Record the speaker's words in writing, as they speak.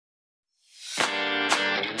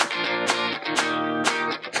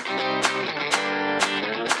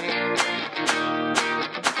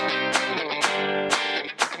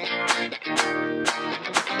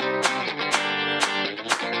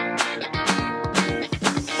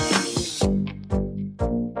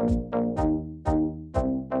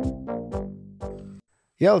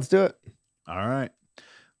Yeah, let's do it. All right.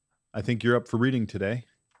 I think you're up for reading today.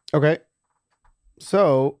 Okay.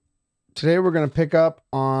 So today we're going to pick up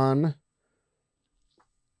on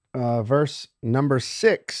verse number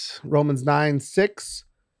 6, Romans 9:6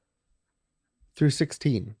 through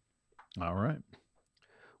 16. All right.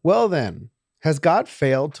 Well then, has God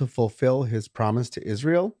failed to fulfill his promise to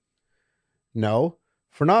Israel? No,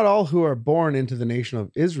 for not all who are born into the nation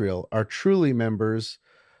of Israel are truly members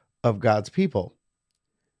of God's people.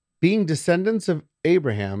 Being descendants of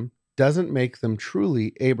Abraham doesn't make them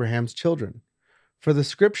truly Abraham's children. For the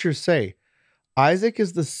scriptures say, Isaac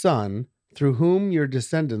is the son through whom your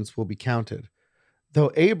descendants will be counted,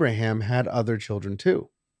 though Abraham had other children too.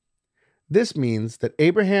 This means that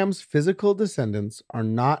Abraham's physical descendants are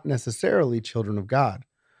not necessarily children of God.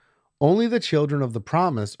 Only the children of the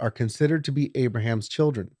promise are considered to be Abraham's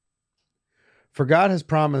children. For God has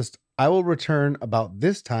promised, I will return about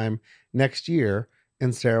this time next year,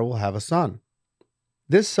 and Sarah will have a son.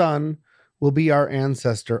 This son will be our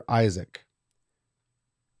ancestor Isaac.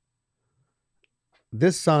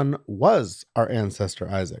 This son was our ancestor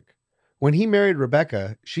Isaac. When he married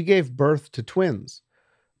Rebekah, she gave birth to twins.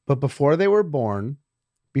 But before they were born,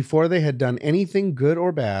 before they had done anything good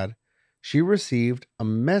or bad, she received a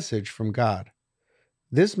message from God.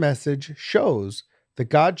 This message shows that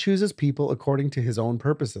God chooses people according to his own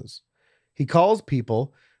purposes. He calls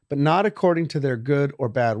people, but not according to their good or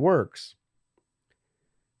bad works.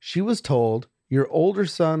 She was told, your older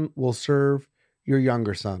son will serve your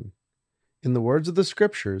younger son. In the words of the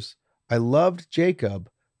scriptures, I loved Jacob,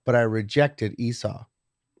 but I rejected Esau.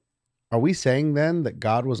 Are we saying then that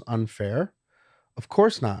God was unfair? Of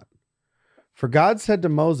course not. For God said to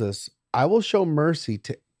Moses, I will show mercy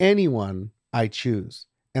to anyone I choose,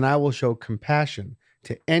 and I will show compassion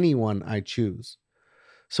to anyone I choose.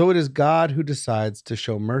 So it is God who decides to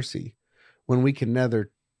show mercy when we can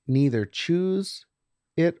neither choose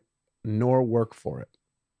it nor work for it.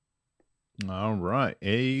 All right.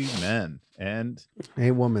 Amen. And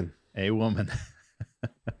A woman.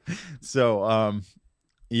 So,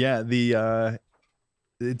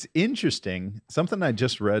 it's interesting. Something I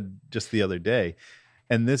just read just the other day,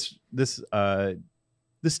 and this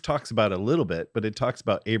talks about it a little bit, but it talks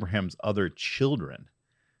about Abraham's other children,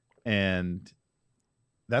 and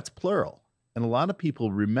that's plural. And a lot of people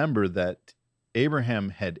remember that Abraham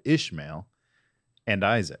had Ishmael and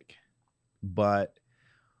Isaac, but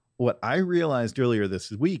what I realized earlier this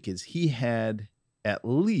week is he had at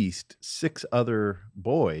least 6 other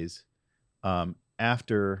boys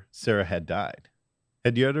after Sarah had died.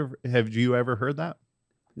 Have you ever heard that?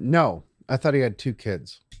 No, I thought he had 2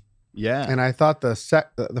 kids. Yeah. And I thought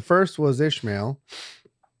the first was Ishmael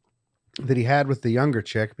that he had with the younger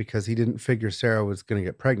chick because he didn't figure Sarah was going to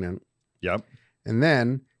get pregnant. Yep. And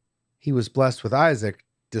then he was blessed with Isaac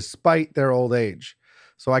despite their old age.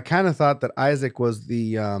 So I kind of thought that Isaac was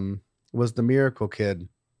the miracle kid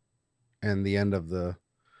and the end of the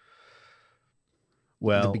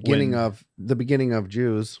beginning of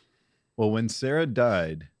Jews. Well, when Sarah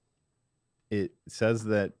died, it says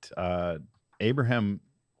that Abraham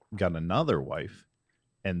got another wife,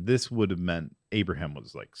 and this would have meant Abraham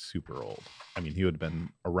was like super old. I mean, he would have been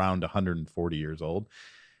around 140 years old,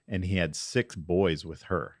 and he had 6 boys with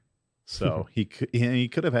her. So he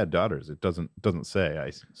could have had daughters. It doesn't say,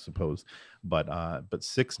 I suppose, but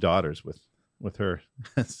 6 daughters with her.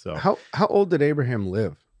 So how old did Abraham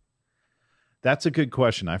live? That's a good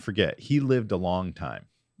question. I forget. He lived a long time.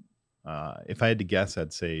 If I had to guess,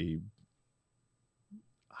 I'd say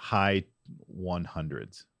high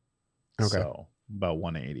 100s. Okay. So about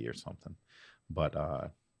 180 or something.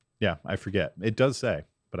 But yeah, I forget. It does say,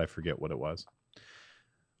 but I forget what it was.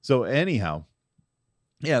 So anyhow,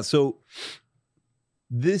 yeah, so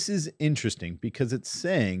this is interesting because it's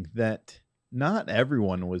saying that not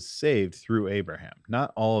everyone was saved through Abraham.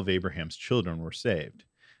 Not all of Abraham's children were saved.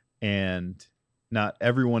 And not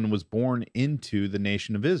everyone was born into the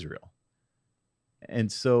nation of Israel.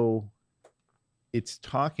 And so it's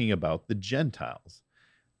talking about the Gentiles.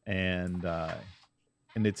 And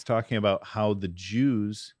it's talking about how the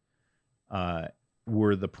Jews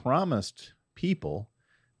were the promised people,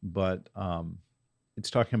 but it's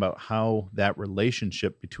talking about how that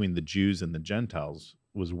relationship between the Jews and the Gentiles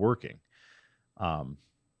was working.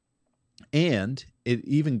 And it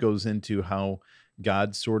even goes into how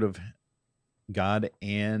God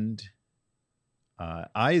and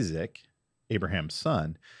Isaac, Abraham's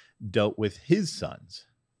son, dealt with his sons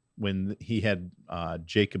when he had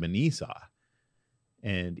Jacob and Esau.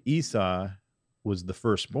 And Esau was the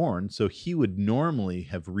firstborn, so he would normally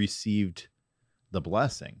have received the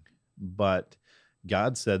blessing. But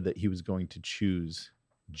God said that he was going to choose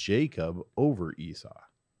Jacob over Esau,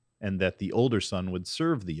 and that the older son would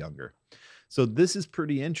serve the younger. So this is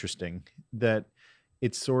pretty interesting, that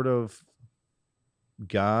it's sort of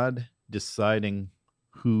God deciding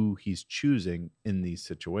who he's choosing in these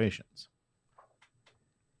situations.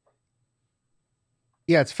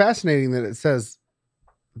 Yeah, it's fascinating that it says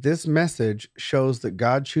this message shows that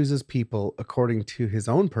God chooses people according to his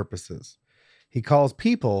own purposes. He calls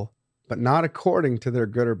people, but not according to their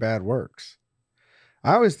good or bad works.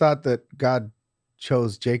 I always thought that God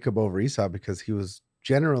chose Jacob over Esau because he was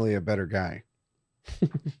generally a better guy.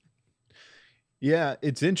 Yeah,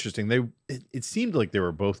 it's interesting. It seemed like they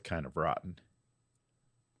were both kind of rotten.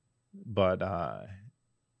 But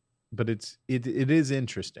it is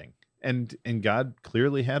interesting. And God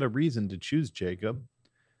clearly had a reason to choose Jacob.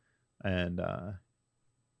 And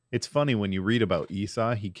it's funny when you read about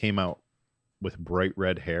Esau, he came out with bright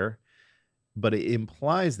red hair, but it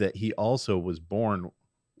implies that he also was born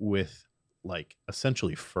with like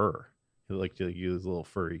essentially fur. He was a little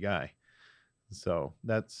furry guy. So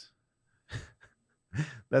that's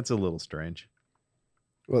a little strange.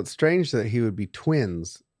 Well, it's strange that he would be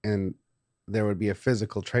twins and there would be a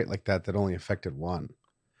physical trait like that only affected one.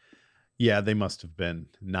 Yeah, they must have been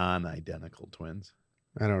non-identical twins.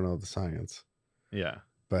 I don't know the science. Yeah.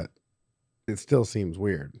 But it still seems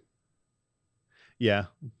weird. Yeah.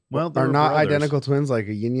 Well, are not brothers. Identical twins like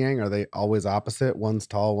a yin yang? Are they always opposite? One's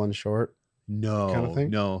tall, one's short? No, kind of thing?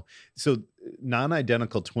 No. So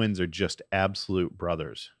non-identical twins are just absolute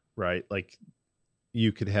brothers, right? Like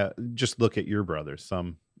you could just look at your brothers.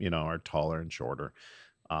 Some, are taller and shorter.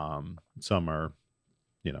 Some are,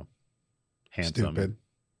 handsome. Stupid.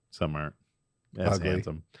 Some aren't as ugly.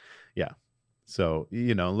 Handsome. Yeah. So,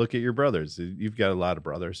 look at your brothers. You've got a lot of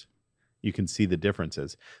brothers. You can see the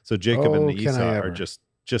differences. So Jacob and Esau are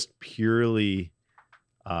just purely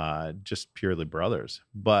brothers.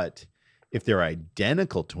 But if they're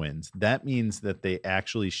identical twins, that means that they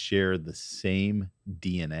actually share the same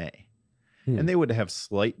DNA. And they would have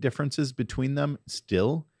slight differences between them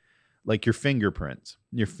still, like your fingerprints.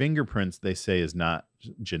 Your fingerprints, they say, is not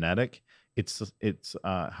genetic. It's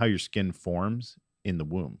how your skin forms in the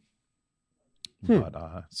womb.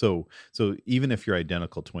 But so even if you're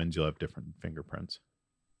identical twins, you'll have different fingerprints.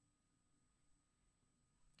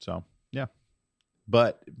 So yeah.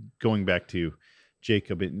 But going back to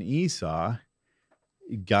Jacob and Esau,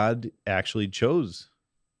 God actually chose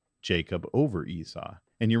Jacob over Esau.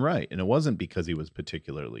 And you're right. And it wasn't because he was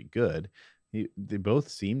particularly good. They both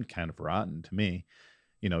seemed kind of rotten to me.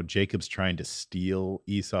 Jacob's trying to steal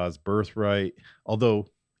Esau's birthright, although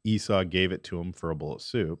Esau gave it to him for a bowl of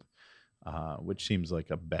soup, which seems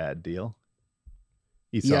like a bad deal.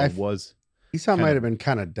 Esau might have been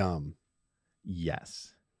kind of dumb.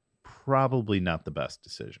 Yes. Probably not the best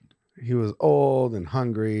decision. He was old and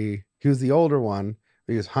hungry. He was the older one.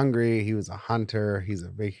 He was hungry. He was a hunter. He's a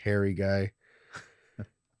big hairy guy.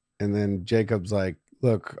 And then Jacob's like,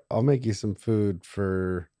 look, I'll make you some food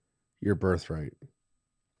for your birthright.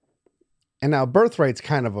 And now birthright's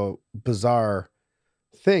kind of a bizarre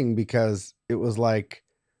thing because it was like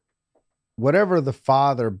whatever the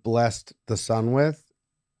father blessed the son with,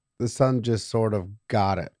 the son just sort of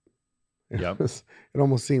got it. Yep. It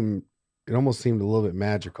almost seemed a little bit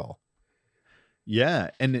magical.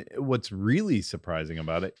 Yeah. And what's really surprising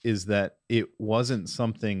about it is that it wasn't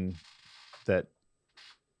something that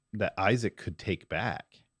Isaac could take back,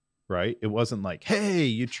 right? It wasn't like, hey,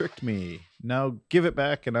 you tricked me. Now give it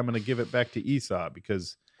back, and I'm going to give it back to Esau,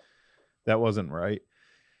 because that wasn't right.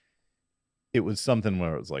 It was something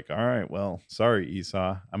where it was like, all right, well, sorry,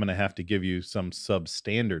 Esau, I'm going to have to give you some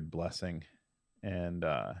substandard blessing, and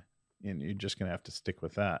you're just going to have to stick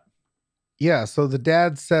with that. Yeah, so the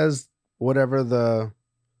dad says whatever the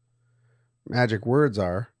magic words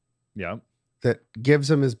are. Yeah. That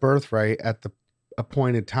gives him his birthright at the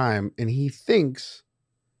appointed time, and he thinks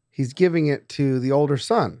he's giving it to the older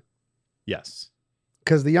son. Yes.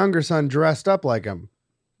 Because the younger son dressed up like him.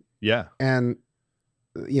 Yeah. And,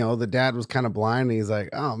 the dad was kind of blind, and he's like,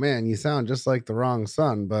 oh, man, you sound just like the wrong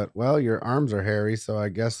son, but, well, your arms are hairy, so I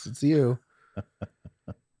guess it's you.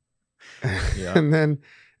 Yeah. and then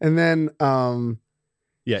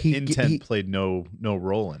intent played no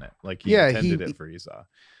role in it. Like he intended it for Esau.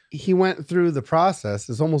 He went through the process.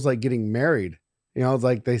 It's almost like getting married. It's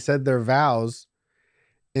like they said their vows.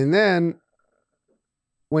 And then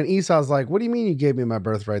when Esau's like, what do you mean you gave me my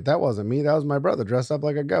birthright? That wasn't me. That was my brother dressed up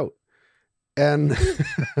like a goat. And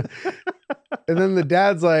and then the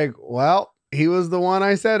dad's like, well, he was the one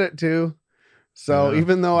I said it to. So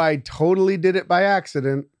even though I totally did it by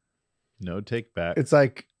accident, no take back. It's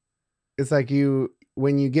like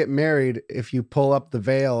when you get married, if you pull up the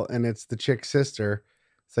veil and it's the chick's sister,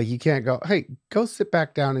 it's like you can't go, hey, go sit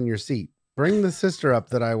back down in your seat. Bring the sister up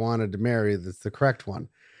that I wanted to marry. That's the correct one.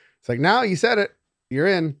 It's like, now you said it. You're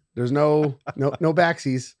in. There's no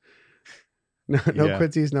backsies. No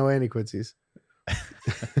quitsies, no anti-quitsies.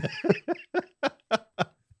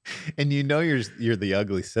 And you're the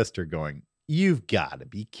ugly sister going, you've got to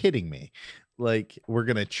be kidding me. Like, we're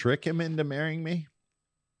going to trick him into marrying me?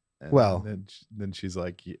 And well, then she's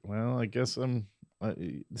like, well, I guess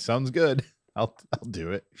sounds good. I'll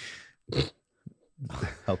do it.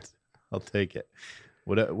 I'll take it.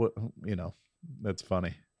 What that's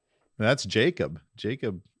funny. That's Jacob.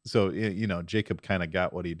 So, Jacob kind of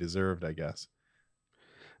got what he deserved, I guess.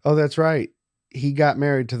 Oh, that's right. He got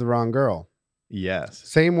married to the wrong girl. Yes.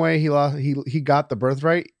 Same way he got the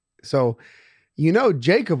birthright. So,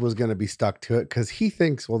 Jacob was going to be stuck to it because he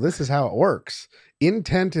thinks, well, this is how it works.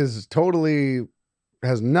 Intent has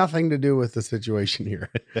nothing to do with the situation here.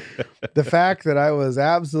 The fact that I was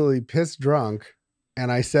absolutely pissed drunk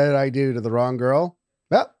and I said I do to the wrong girl,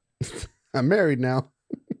 well, I'm married now.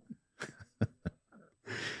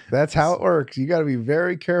 That's how it works. You got to be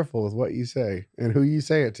very careful with what you say and who you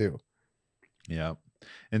say it to. Yeah.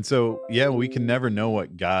 And so, we can never know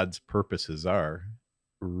what God's purposes are,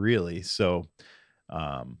 really. So,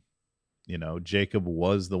 Jacob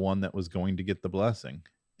was the one that was going to get the blessing,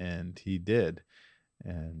 and he did.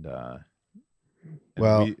 And I'm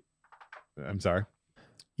sorry.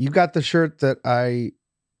 You got the shirt that I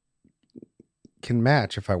can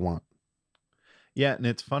match if I want. Yeah, and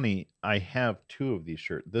it's funny. I have two of these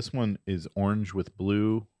shirts. This one is orange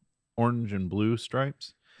and blue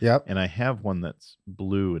stripes. Yep. And I have one that's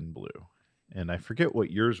blue and blue. And I forget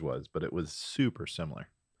what yours was, but it was super similar.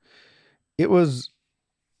 It was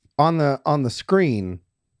on the screen.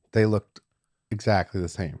 They looked exactly the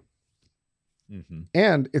same. Mm-hmm.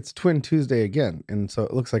 And it's Twin Tuesday again. And so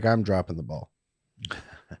it looks like I'm dropping the ball.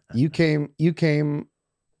 You came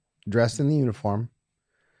dressed in the uniform,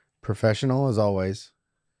 professional as always.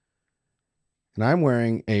 And I'm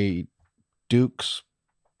wearing a Duke's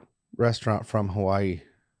Restaurant from Hawaii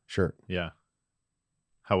shirt. Yeah.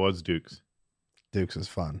 How was Duke's? Duke's is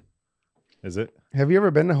fun. Is it? Have you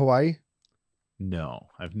ever been to Hawaii? No,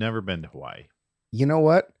 I've never been to Hawaii. You know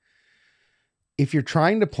what? If you're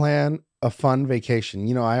trying to plan a fun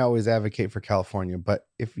vacation, I always advocate for California, but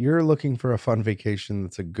if you're looking for a fun vacation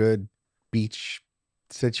that's a good beach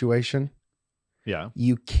situation,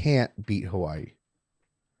 you can't beat Hawaii.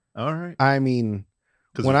 All right. I mean,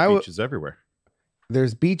 because there's beaches everywhere.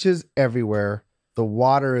 There's beaches everywhere. The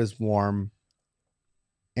water is warm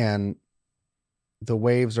and the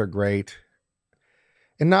waves are great.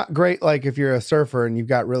 And not great like if you're a surfer and you've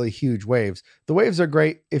got really huge waves. The waves are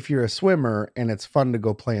great if you're a swimmer and it's fun to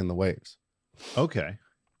go play in the waves. Okay.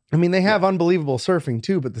 I mean, they have unbelievable surfing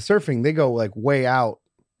too, but the surfing, they go like way out,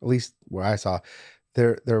 at least where I saw.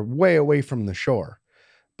 They're way away from the shore.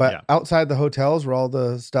 But outside the hotels where all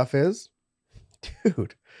the stuff is,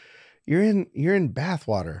 dude, you're in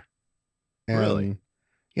bathwater. And really?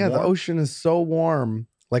 Yeah, warm? The ocean is so warm,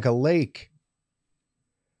 like a lake.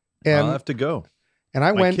 And I'll have to go.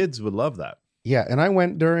 And my kids would love that. Yeah, and I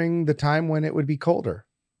went during the time when it would be colder.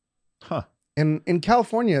 Huh. And in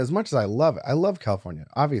California, as much as I love it, I love California.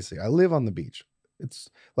 Obviously, I live on the beach. It's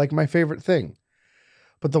like my favorite thing.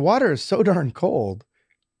 But the water is so darn cold.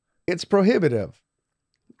 It's prohibitive.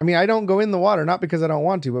 I mean, I don't go in the water, not because I don't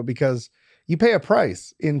want to, but because you pay a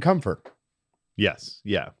price in comfort. Yes.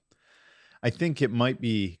 Yeah. I think it might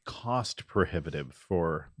be cost prohibitive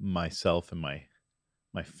for myself and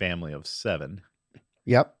my family of 7.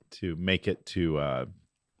 Yep. To make it to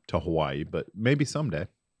Hawaii, but maybe someday.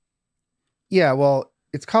 Yeah, well,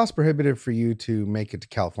 it's cost prohibitive for you to make it to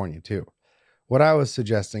California too. What I was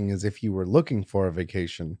suggesting is if you were looking for a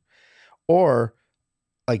vacation, or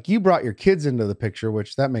like you brought your kids into the picture,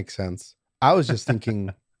 which that makes sense. I was just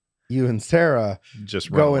thinking you and Sarah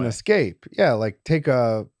just go and escape. Yeah, like take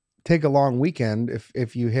a long weekend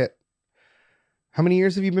if you hit. How many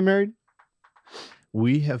years have you been married?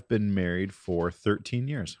 We have been married for 13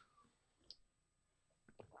 years.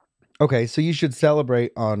 Okay, so you should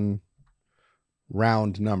celebrate on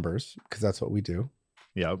round numbers because that's what we do.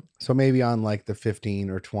 Yeah. So maybe on like the 15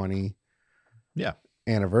 or 20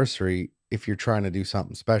 anniversary, if you're trying to do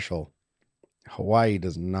something special, Hawaii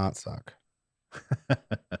does not suck.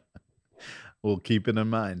 We'll keep it in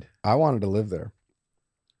mind. I wanted to live there.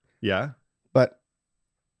 Yeah. But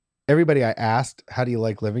everybody I asked, how do you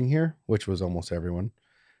like living here? Which was almost everyone.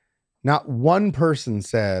 Not one person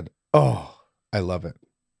said, oh, I love it.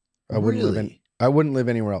 I wouldn't live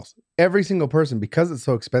anywhere else. Every single person, because it's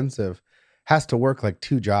so expensive, has to work like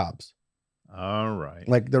 2 jobs, All right.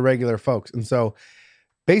 like the regular folks. And so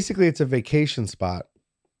basically it's a vacation spot.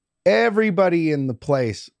 Everybody in the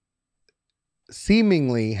place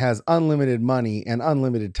seemingly has unlimited money and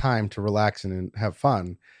unlimited time to relax and have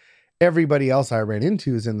fun. Everybody else I ran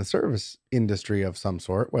into is in the service industry of some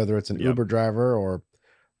sort, whether it's an Uber driver or,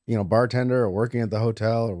 bartender or working at the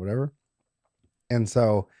hotel or whatever. And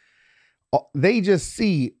so they just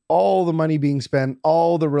see all the money being spent,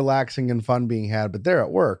 all the relaxing and fun being had, but they're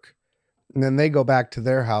at work. And then they go back to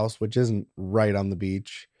their house, which isn't right on the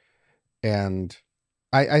beach. And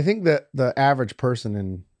I think that the average person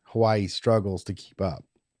in Hawaii struggles to keep up.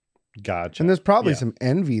 Gotcha. And there's probably some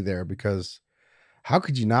envy there, because how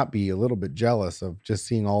could you not be a little bit jealous of just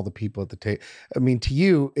seeing all the people at the table? I mean, to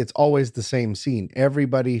you, it's always the same scene.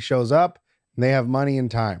 Everybody shows up and they have money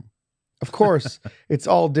and time. Of course, it's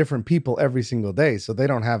all different people every single day, so they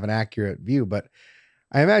don't have an accurate view. But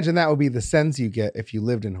I imagine that would be the sense you get if you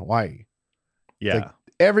lived in Hawaii. Yeah. Like,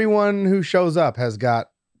 everyone who shows up has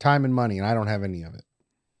got time and money, and I don't have any of it.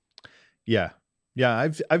 Yeah. Yeah.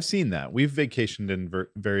 I've seen that. We've vacationed in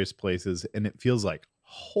various places, and it feels like,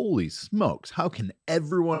 holy smokes, how can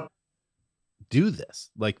everyone do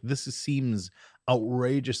this? Like, seems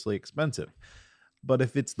outrageously expensive. But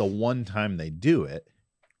if it's the one time they do it,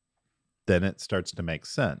 then it starts to make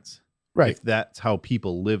sense. Right. If that's how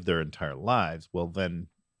people live their entire lives, well, then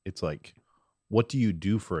it's like, what do you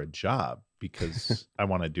do for a job? Because I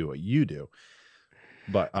want to do what you do.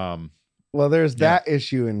 But well, there's that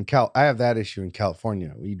issue in I have that issue in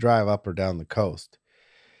California. You drive up or down the coast,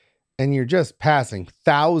 and you're just passing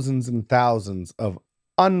thousands and thousands of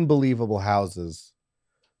unbelievable houses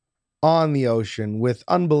on the ocean with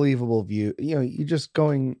unbelievable view. You're just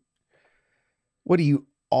going, what are you,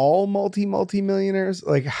 all multi-millionaires?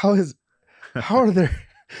 Like, how are there,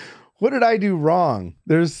 what did I do wrong?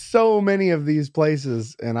 There's so many of these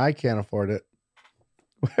places and I can't afford it.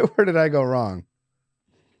 Where did I go wrong?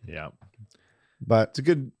 Yeah. But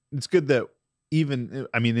it's good that even,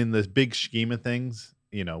 I mean, in the big scheme of things,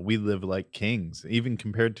 we live like kings, even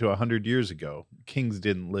compared to 100 years ago. Kings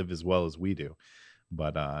didn't live as well as we do,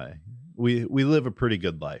 but we live a pretty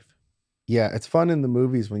good life. Yeah. It's fun in the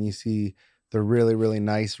movies when you see the really, really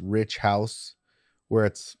nice, rich house where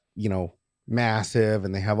it's, massive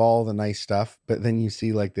and they have all the nice stuff. But then you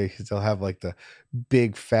see like they still have like the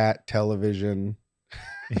big fat television.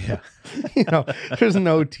 Yeah. There's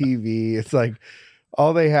no TV. It's like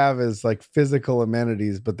all they have is like physical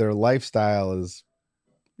amenities, but their lifestyle is,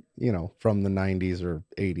 from the 90s or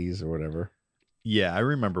 80s or whatever. Yeah. I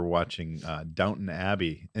remember watching Downton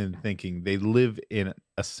Abbey and thinking they live in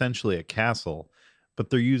essentially a castle, but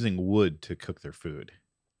they're using wood to cook their food.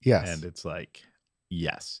 Yes. And it's like,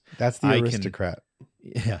 yes. That's the aristocrat.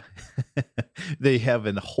 Yeah. They have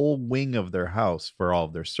a whole wing of their house for all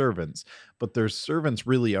of their servants, but their servants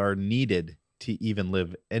really are needed to even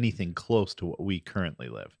live anything close to what we currently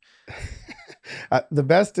live. The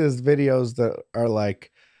best is videos that are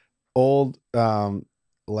like old,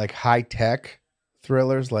 like high tech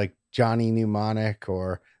thrillers, like Johnny Mnemonic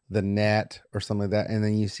or The Net or something like that. And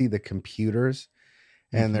then you see the computers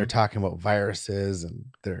and they're talking about viruses and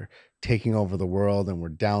they're taking over the world and we're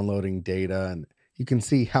downloading data, and you can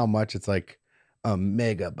see how much it's like a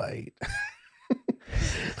megabyte.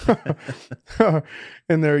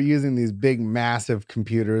 And they're using these big, massive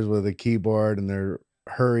computers with a keyboard and they're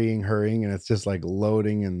hurrying. And it's just like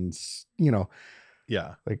loading and,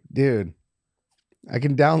 yeah. Like, dude, I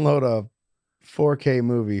can download a 4K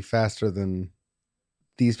movie faster than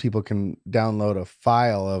these people can download a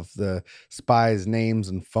file of the spies' names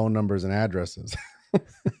and phone numbers and addresses.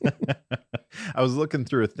 I was looking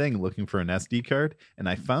through a thing looking for an SD card and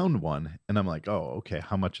I found one and I'm like, oh, okay,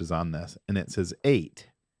 how much is on this? And it says 8.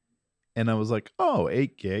 And I was like, oh,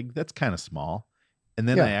 8 gig. That's kind of small. And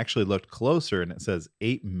then I actually looked closer and it says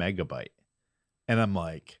 8 megabyte. And I'm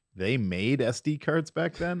like, they made SD cards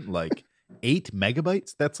back then? Like 8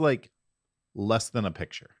 megabytes? That's like less than a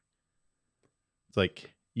picture. It's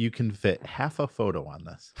like you can fit half a photo on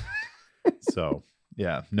this. So,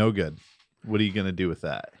 yeah, no good. What are you going to do with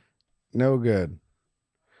that? No good.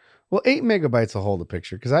 Well, 8 megabytes will hold a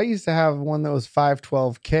picture because I used to have one that was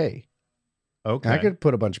 512K. Okay. And I could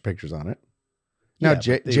put a bunch of pictures on it. Now,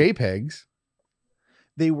 JPEGs.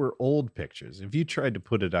 They were old pictures. If you tried to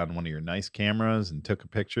put it on one of your nice cameras and took a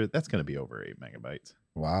picture, that's going to be over 8 megabytes.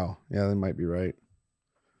 Wow. Yeah, they might be right.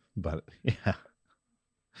 But, yeah.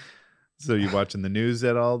 So you watching the news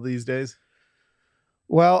at all these days?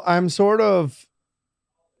 Well, I'm sort of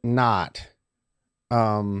not.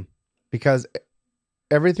 Because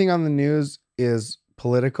everything on the news is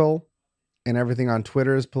political and everything on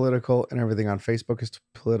Twitter is political, and everything on Facebook is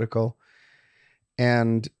political.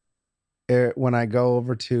 And when I go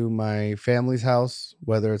over to my family's house,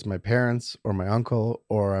 whether it's my parents or my uncle,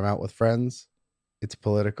 or I'm out with friends, it's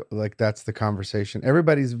political. Like, that's the conversation.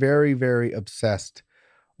 Everybody's very, very obsessed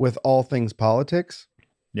with all things politics.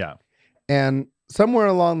 Yeah. And somewhere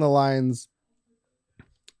along the lines,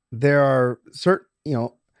 there are certain,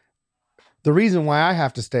 the reason why I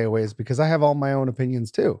have to stay away is because I have all my own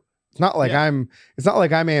opinions too. It's not like I'm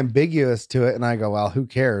ambiguous to it and I go, well, who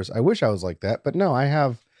cares? I wish I was like that. But no, I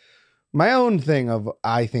have my own thing of,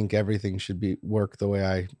 I think everything should work the way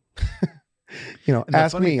I,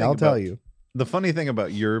 ask me, I'll tell you. The funny thing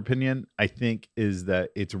about your opinion, I think, is that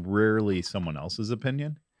it's rarely someone else's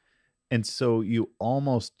opinion. And so you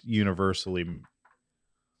almost universally.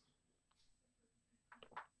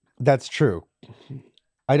 That's true.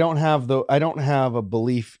 I don't have a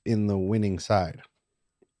belief in the winning side.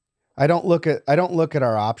 I don't look at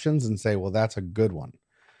our options and say, well, that's a good one.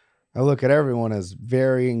 I look at everyone as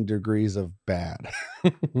varying degrees of bad.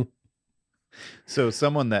 So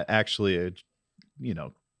someone that actually,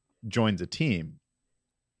 joins a team.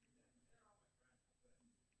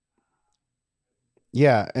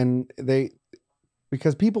 Yeah. And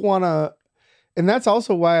because people want to, and that's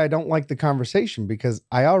also why I don't like the conversation, because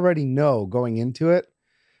I already know going into it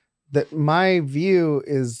that my view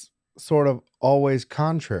is sort of always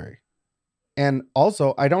contrary. And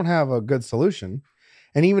also, I don't have a good solution.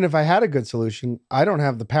 And even if I had a good solution, I don't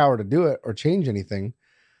have the power to do it or change anything.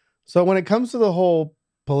 So when it comes to the whole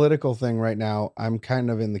political thing right now, I'm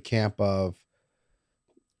kind of in the camp of,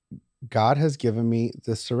 God has given me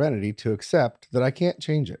the serenity to accept that I can't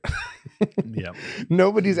change it. Yeah.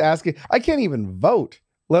 Nobody's asking. I can't even vote,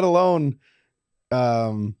 let alone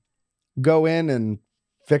go in and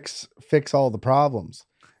fix all the problems.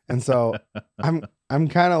 And so I'm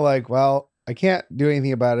kind of like, well, I can't do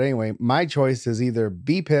anything about it anyway. My choice is either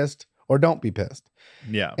be pissed or don't be pissed.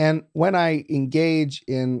 Yeah. And when I engage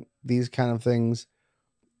in these kind of things,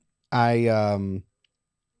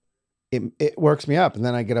 it works me up, and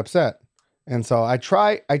then I get upset. And so I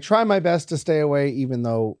try my best to stay away, even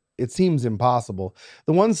though it seems impossible.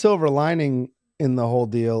 The one silver lining in the whole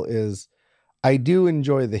deal is I do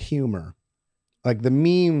enjoy the humor, like the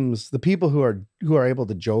memes, the people who are able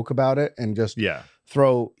to joke about it and just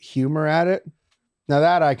throw humor at it. Now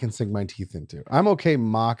that I can sink my teeth into. I'm okay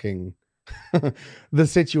mocking the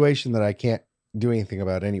situation that I can't do anything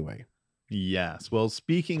about anyway. Yes. Well,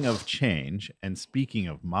 speaking of change and speaking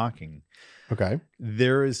of mocking, okay,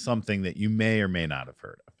 there is something that you may or may not have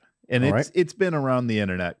heard of. And it's been around the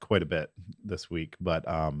internet quite a bit this week, but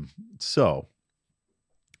so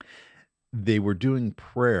they were doing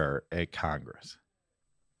prayer at Congress.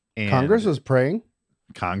 And Congress was praying?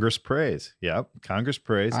 Congress prays. Yep. Congress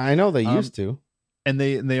prays. I know they used to. And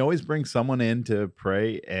they always bring someone in to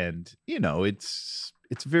pray, and it's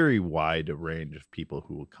very wide a range of people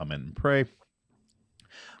who will come in and pray.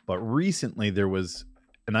 But recently there was,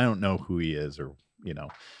 and I don't know who he is or,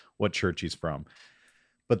 what church he's from,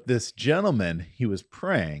 but this gentleman, he was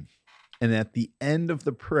praying, and at the end of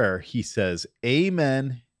the prayer, he says,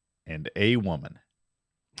 "Amen," and "A woman."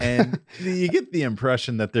 And you get the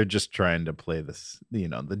impression that they're just trying to play this,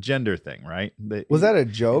 the gender thing, right? Was that a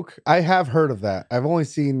joke? I have heard of that.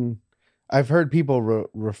 I've heard people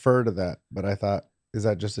refer to that, but I thought, is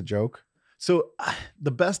that just a joke? So the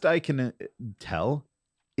best I can tell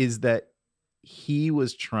is that he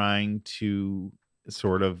was trying to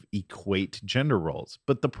sort of equate gender roles.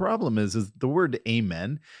 But the problem is the word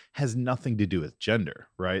amen has nothing to do with gender,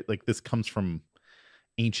 right? Like, this comes from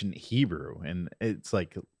ancient Hebrew, and it's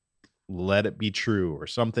like, let it be true or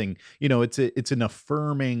something. It's an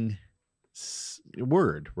affirming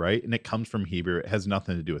word, right? And it comes from Hebrew. It has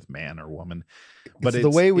nothing to do with man or woman. But it's the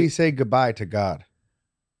way we say goodbye to God.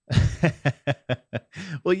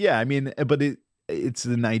 Well, yeah, I mean, but it's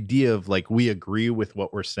an idea of like, we agree with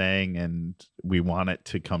what we're saying and we want it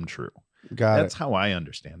to come true. That's how I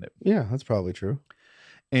understand it. Yeah, that's probably true.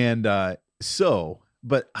 And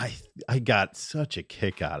but I got such a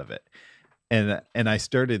kick out of it. And I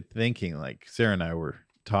started thinking, like, Sarah and I were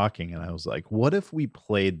talking, and I was like, what if we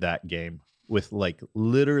played that game with like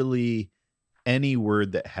literally any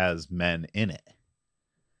word that has men in it?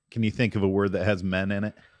 Can you think of a word that has men in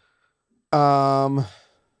it? Other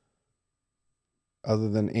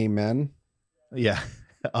than amen? Yeah,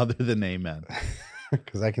 other than amen.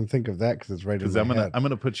 Because I can think of that because it's right in my head. I'm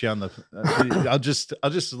gonna put you on the. I'll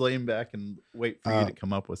just lean back and wait for you to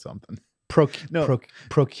come up with something.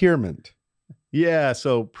 Procurement. Yeah,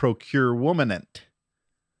 so procurewomanent.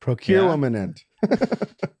 Procurewomanent.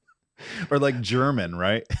 Or like German,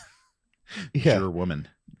 right? Yeah. Jur woman.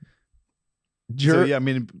 Jur. So yeah, I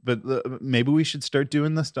mean, but maybe we should start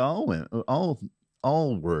doing this to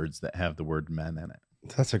all words that have the word men in it.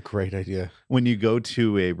 That's a great idea. When you go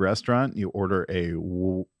to a restaurant, you order a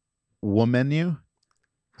menu.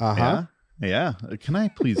 Uh-huh. Yeah. Can I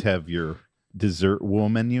please have your dessert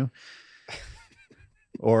menu?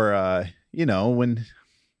 Or when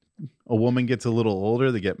a woman gets a little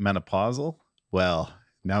older, they get menopausal. Well,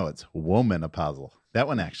 now it's womenopausal. That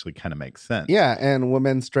one actually kind of makes sense. Yeah, and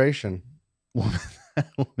womenstration.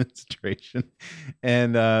 Womenstration.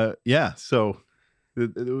 And so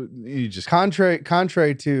you just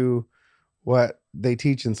contrary to what they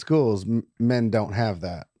teach in schools, men don't have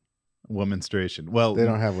that. Womenstration. Well, they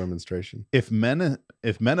don't have womenstration. If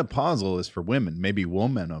menopausal is for women, maybe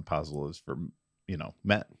womenopausal is for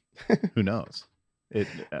men. Who knows?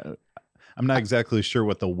 I'm not exactly sure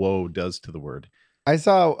what the woe does to the word. I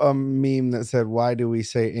saw a meme that said, "Why do we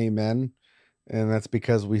say amen?" And that's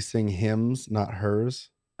because we sing hymns, not hers.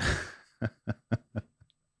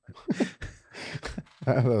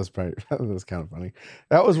 That was kind of funny.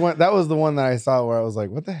 That was the one that I saw where I was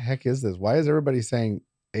like, "What the heck is this? Why is everybody saying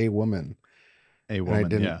a woman?" A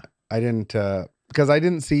woman. I didn't because I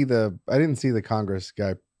didn't see the Congress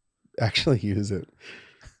guy actually use it.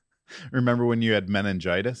 Remember when you had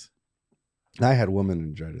meningitis? I had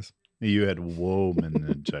womaningitis. You had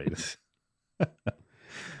womaningitis.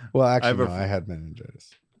 Well, actually, I had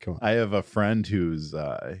meningitis. Come on. I have a friend who's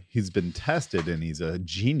he's been tested and he's a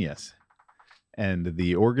genius. And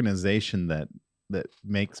the organization that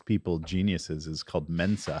makes people geniuses is called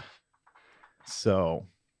Mensa. So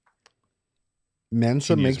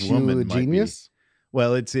Mensa makes you a genius?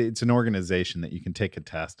 Well, it's an organization that you can take a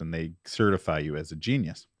test and they certify you as a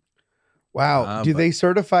genius. Wow. Do they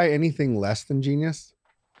certify anything less than genius?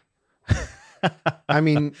 I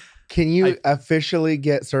mean, can you officially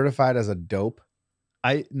get certified as a dope?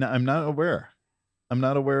 I'm not aware. I'm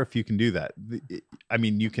not aware if you can do that. I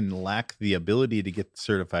mean, you can lack the ability to get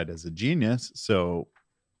certified as a genius. So,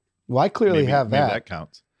 well, I clearly have that. Maybe that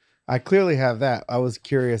counts. I clearly have that. I was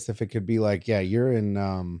curious if it could be like, yeah, you're in,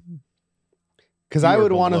 because I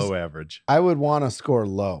would want to average. I would want to score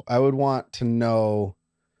low. I would want to know,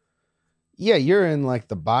 yeah, you're in like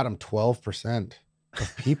the bottom 12%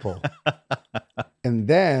 of people. And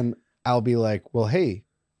then I'll be like, well, hey,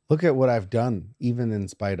 look at what I've done, even in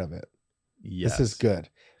spite of it. Yes. This is good.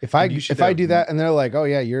 If I do that and they're like, oh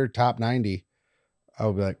yeah, you're top 90,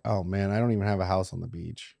 I'll be like, oh man, I don't even have a house on the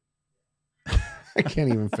beach. I can't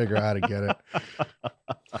even figure out how to get it.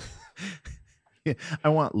 Yeah, I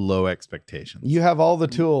want low expectations. You have all the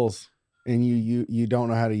tools and you don't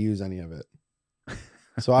know how to use any of it.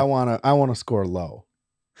 So I want to score low.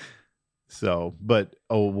 So, but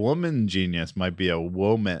a woman genius might be a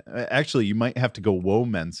woman. Actually, you might have to go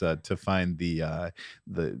womensa to find the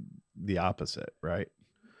opposite, right?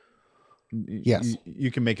 Yes.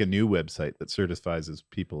 You can make a new website that certifies as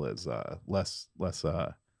people as less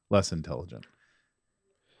intelligent.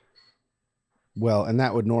 Well, and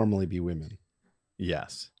that would normally be women.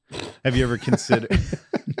 Yes. Have you ever considered?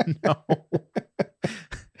 No.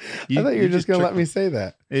 I thought you were just going to let me say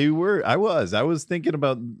that. You were. I was thinking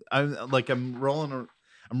about. I'm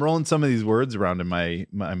rolling some of these words around in my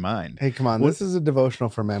mind. Hey, come on! This is a devotional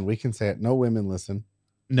for men. We can say it. No women listen.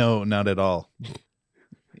 No, not at all.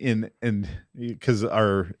 And because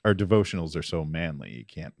our devotionals are so manly, you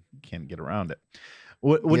can't get around it.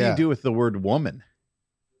 What do you do with the word woman?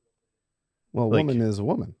 Well, woman is a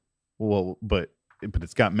woman. Well, but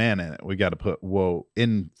it's got man in it. We got to put woe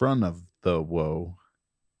in front of the woe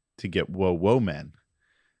to get woe man.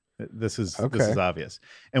 This is obvious.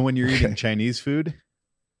 And when you're eating Chinese food,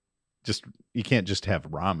 you can't just have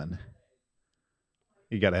ramen.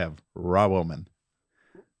 You got to have raw woman.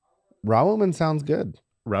 Raw woman sounds good.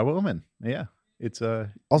 Raw woman. Yeah. It's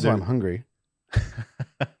also I'm hungry.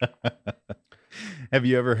 Have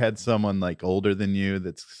you ever had someone like older than you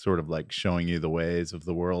that's sort of like showing you the ways of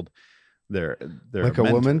the world? They're like a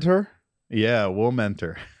womentor? Yeah,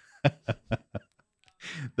 womentor.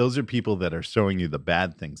 Those are people that are showing you the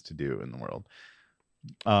bad things to do in the world.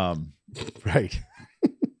 Right.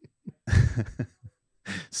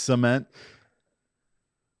 Cement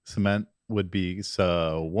would be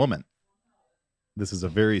woman. This is a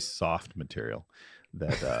very soft material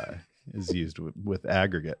that is used with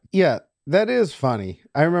aggregate. Yeah, that is funny.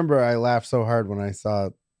 I remember I laughed so hard when I saw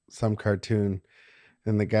some cartoon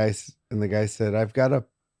and the guy said, I've got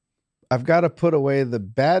to put away the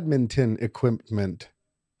badminton equipment.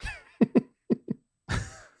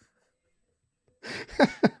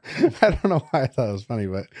 I don't know why I thought it was funny,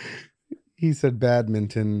 but he said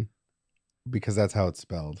badminton because that's how it's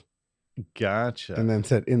spelled. Gotcha. And then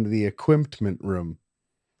said in the equipment room.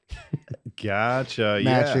 Gotcha.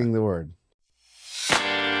 Matching Yeah. the word.